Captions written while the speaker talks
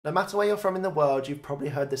No matter where you're from in the world, you've probably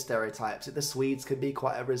heard the stereotypes that the Swedes can be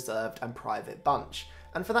quite a reserved and private bunch.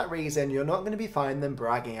 And for that reason, you're not going to be finding them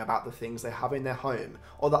bragging about the things they have in their home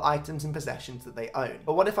or the items and possessions that they own.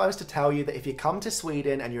 But what if I was to tell you that if you come to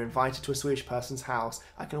Sweden and you're invited to a Swedish person's house,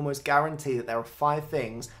 I can almost guarantee that there are 5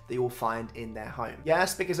 things that you will find in their home.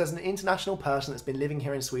 Yes, because as an international person that's been living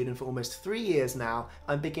here in Sweden for almost 3 years now,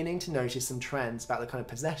 I'm beginning to notice some trends about the kind of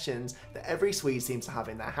possessions that every Swede seems to have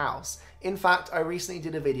in their house. In fact, I recently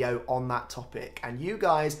did a video on that topic, and you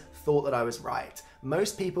guys thought that I was right.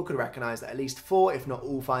 Most people could recognize that at least 4, if not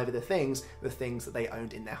all 5 of the things were things that they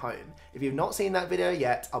owned in their home. If you've not seen that video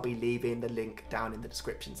yet, I'll be leaving the link down in the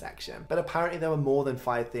description section. But apparently there were more than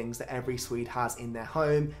 5 things that every Swede has in their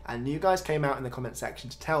home, and you guys came out in the comment section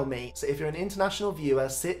to tell me. So if you're an international viewer,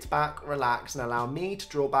 sit back, relax, and allow me to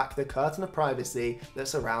draw back the curtain of privacy that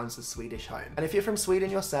surrounds the Swedish home. And if you're from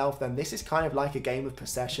Sweden yourself, then this is kind of like a game of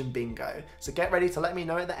possession bingo. So get ready to let me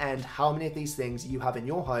know at the end how many of these things you have in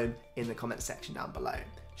your home in the comment section down below.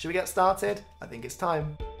 Should we get started? I think it's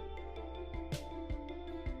time.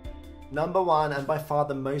 Number 1, and by far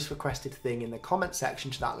the most requested thing in the comment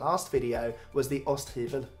section to that last video, was the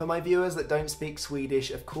osthyvel. For my viewers that don't speak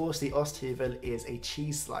Swedish, of course the osthyvel is a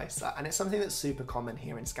cheese slicer, and it's something that's super common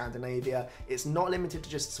here in Scandinavia. It's not limited to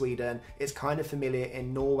just Sweden, it's kind of familiar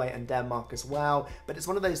in Norway and Denmark as well, but it's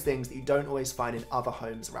one of those things that you don't always find in other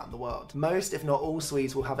homes around the world. Most, if not all,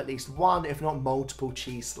 Swedes will have at least one, if not multiple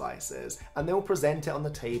cheese slicers, and they will present it on the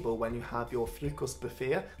table when you have your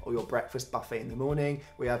frukostbuffé, or your breakfast buffet in the morning.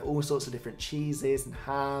 We have all sorts of different cheeses and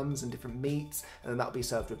hams and different meats, and then that'll be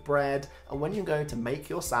served with bread. And when you're going to make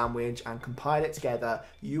your sandwich and compile it together,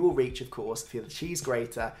 you will reach, of course, for the cheese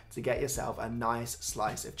grater to get yourself a nice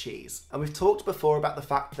slice of cheese. And we've talked before about the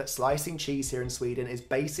fact that slicing cheese here in Sweden is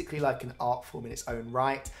basically like an art form in its own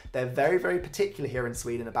right. They're very, very particular here in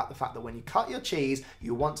Sweden about the fact that when you cut your cheese,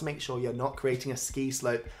 you want to make sure you're not creating a ski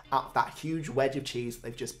slope up that huge wedge of cheese that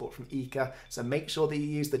they've just bought from ICA. So make sure that you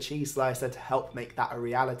use the cheese slicer to help make that a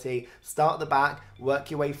reality. Start at the back, work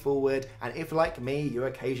your way forward, and if, like me, you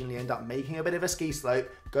occasionally end up making a bit of a ski slope,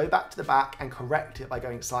 go back to the back and correct it by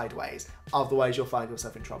going sideways. Otherwise, you'll find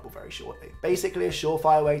yourself in trouble very shortly. Basically, a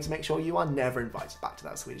surefire way to make sure you are never invited back to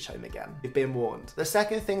that Swedish home again. You've been warned. The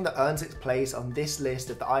second thing that earns its place on this list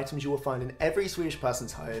of the items you will find in every Swedish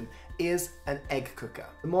person's home is an egg cooker.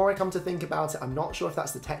 The more I come to think about it, I'm not sure if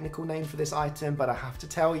that's the technical name for this item, but I have to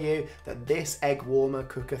tell you that this egg warmer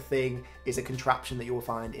cooker thing is a contraption that you will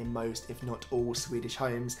find in most, if not all, Swedish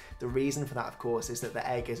homes. The reason for that, of course, is that the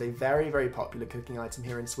egg is a very, very popular cooking item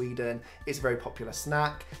here in Sweden. It's a very popular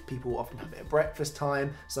snack. People often have it at breakfast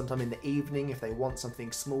time, sometime in the evening if they want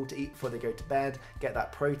something small to eat before they go to bed, get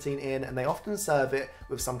that protein in, and they often serve it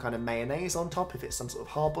with some kind of mayonnaise on top if it's some sort of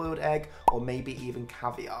hard-boiled egg, or maybe even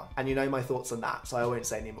caviar. And you know my thoughts on that, so I won't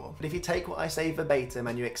say anymore. But if you take what I say verbatim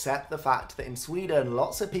and you accept the fact that in Sweden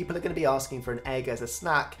lots of people are going to be asking for an egg as a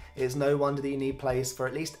snack, it is no wonder that you need place for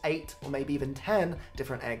at least 8 or maybe even 10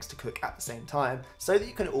 different eggs to cook at the same time, so that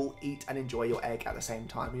you can all eat and enjoy your egg at the same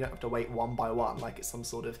time. You don't have to wait one by one like it's some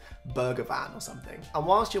sort of burger van or something. And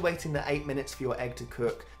whilst you're waiting the 8 minutes for your egg to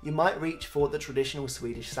cook, you might reach for the traditional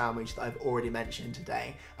Swedish sandwich that I've already mentioned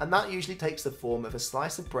today, and that usually takes the form of a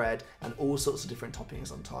slice of bread and all sorts of different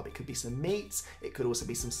toppings on top. It could be some meats, it could also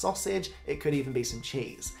be some sausage, it could even be some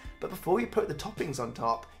cheese. But before you put the toppings on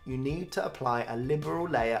top, you need to apply a liberal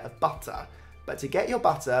layer of butter. But to get your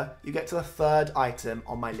butter, you get to the third item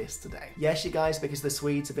on my list today. Yes, you guys, because the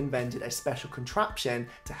Swedes have invented a special contraption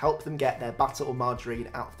to help them get their butter or margarine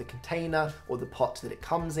out of the container or the pot that it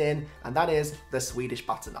comes in, and that is the Swedish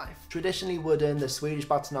butter knife. Traditionally wooden, the Swedish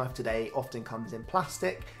butter knife today often comes in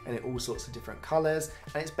plastic and in all sorts of different colours,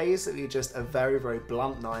 and it's basically just a very, very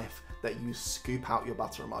blunt knife that you scoop out your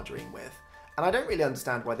butter or margarine with. And I don't really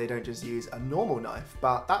understand why they don't just use a normal knife,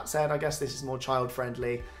 but that said, I guess this is more child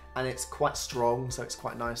friendly and it's quite strong, so it's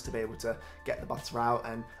quite nice to be able to get the butter out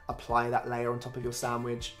and apply that layer on top of your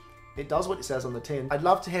sandwich. It does what it says on the tin. I'd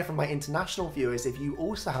love to hear from my international viewers if you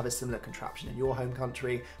also have a similar contraption in your home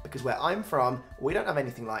country, because where I'm from, we don't have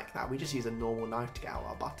anything like that. We just use a normal knife to get out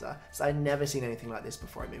our butter. So I'd never seen anything like this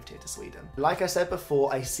before I moved here to Sweden. Like I said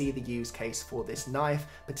before, I see the use case for this knife,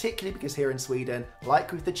 particularly because here in Sweden,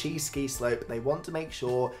 like with the cheese ski slope, they want to make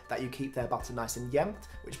sure that you keep their butter nice and jämnt,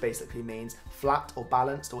 which basically means flat or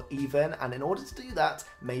balanced or even. And in order to do that,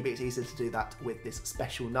 maybe it's easier to do that with this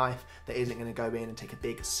special knife that isn't going to go in and take a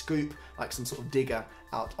big scoop scoop like some sort of digger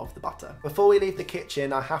out of the butter. Before we leave the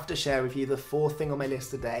kitchen, I have to share with you the fourth thing on my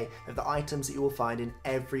list today of the items that you will find in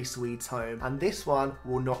every Swede's home, and this one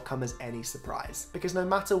will not come as any surprise, because no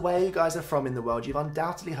matter where you guys are from in the world, you've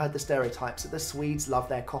undoubtedly heard the stereotypes that the Swedes love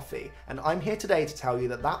their coffee, and I'm here today to tell you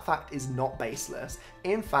that that fact is not baseless.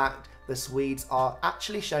 In fact, the Swedes are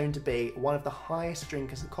actually shown to be one of the highest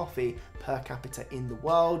drinkers of coffee per capita in the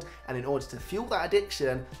world, and in order to fuel that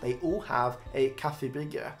addiction, they all have a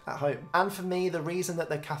kaffebryggare at home. And for me, the reason that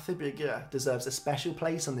the kaffebryggare deserves a special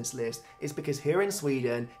place on this list is because here in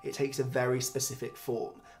Sweden, it takes a very specific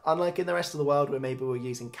form. Unlike in the rest of the world where maybe we're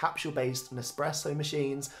using capsule-based Nespresso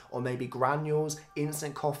machines, or maybe granules,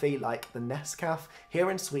 instant coffee like the Nescafé, here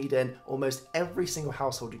in Sweden, almost every single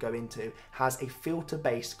household you go into has a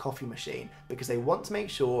filter-based coffee machine, because they want to make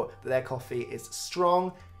sure that their coffee is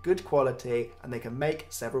strong, good quality, and they can make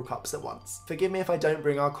several cups at once. Forgive me if I don't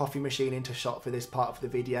bring our coffee machine into shot for this part of the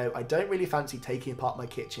video. I don't really fancy taking apart my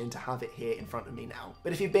kitchen to have it here in front of me now.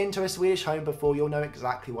 But if you've been to a Swedish home before, you'll know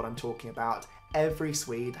exactly what I'm talking about. Every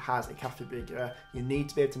Swede has a kaffebryggare. You need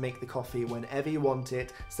to be able to make the coffee whenever you want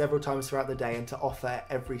it, several times throughout the day, and to offer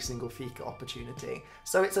every single fika opportunity.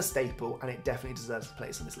 So it's a staple, and it definitely deserves a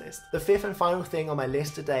place on this list. The fifth and final thing on my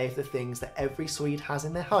list today of the things that every Swede has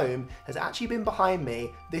in their home has actually been behind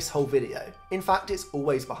me this whole video. In fact, it's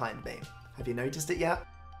always behind me. Have you noticed it yet?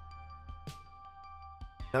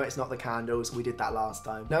 No, it's not the candles, we did that last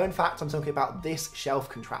time. No, in fact, I'm talking about this shelf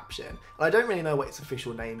contraption. And I don't really know what its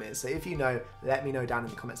official name is, so if you know, let me know down in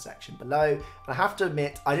the comment section below. And I have to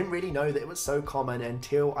admit, I didn't really know that it was so common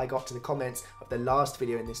until I got to the comments of the last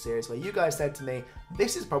video in this series, where you guys said to me,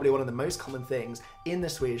 this is probably one of the most common things in the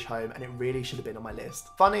Swedish home, and it really should have been on my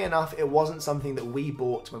list. Funny enough, it wasn't something that we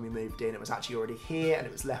bought when we moved in. It was actually already here, and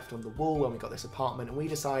it was left on the wall when we got this apartment, and we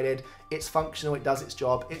decided it's functional, it does its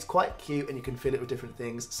job, it's quite cute, and you can fill it with different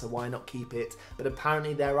things, so why not keep it? But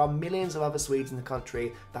apparently there are millions of other Swedes in the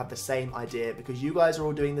country that have the same idea, because you guys are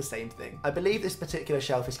all doing the same thing. I believe this particular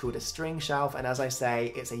shelf is called a string shelf, and as I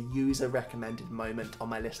say, it's a user recommended moment on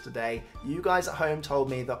my list today. You guys at home told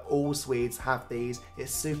me that all Swedes have these.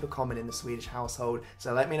 It's super common in the Swedish household,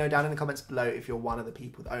 so let me know down in the comments below if you're one of the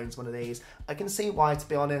people that owns one of these. I can see why, to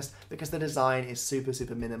be honest, because the design is super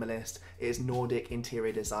minimalist. It is Nordic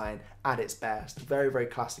interior design at its best. Very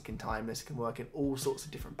classic and timeless. It can work in all sorts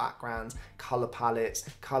of different backgrounds, color palettes,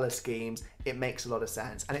 color schemes. It makes a lot of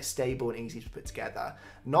sense, and it's stable and easy to put together.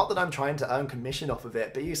 Not that I'm trying to earn commission off of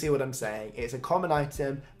it, but you see what I'm saying. It's a common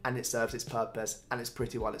item, and it serves its purpose, and it's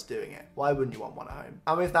pretty while it's doing it. Why wouldn't you want one at home?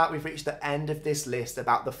 And with that, we've reached the end of this list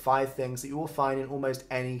about the 5 things that you will find in almost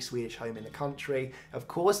any Swedish home in the country. Of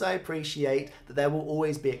course, I appreciate that there will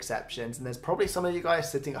always be exceptions, and there's probably some of you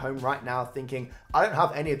guys sitting at home right now thinking, I don't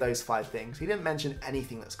have any of those 5 things. He didn't mention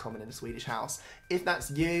anything that's common in a Swedish house. If that's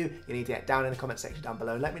you, you need to get down in the comment section down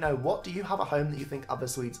below and let me know, what do you have at home that you think other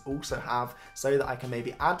Swedes also have, so that I can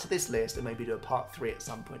maybe add to this list and maybe do a part 3 at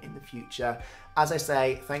some point in the future. As I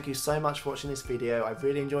say, thank you so much for watching this video. I've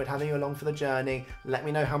really enjoyed having you along for the journey. Let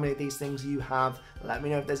me know how many of these things you have. Let me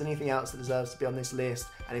know if there's anything else that deserves to be on this list.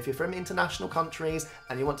 And if you're from international countries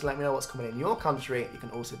and you want to let me know what's coming in your country, you can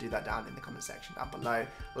also do that down in the comment section down below.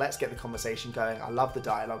 Let's get the conversation going. I love the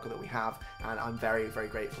dialogue that we have, and I'm very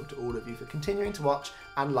grateful to all of you for continuing to watch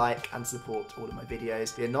and like and support all of my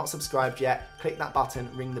videos. If you're not subscribed yet, click that button,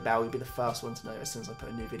 ring the bell. You'll be the first one to know as soon as I put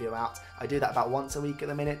a new video out. I do that about once a week at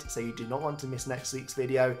the minute, so you do not want to miss next week's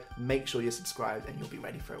video. Make sure you're subscribed and you'll be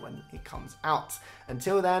ready for it when it comes out.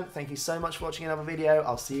 Until then, thank you so much for watching another video.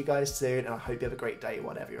 I'll see you guys soon, and I hope you have a great day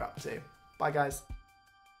whatever you're up to. Bye guys.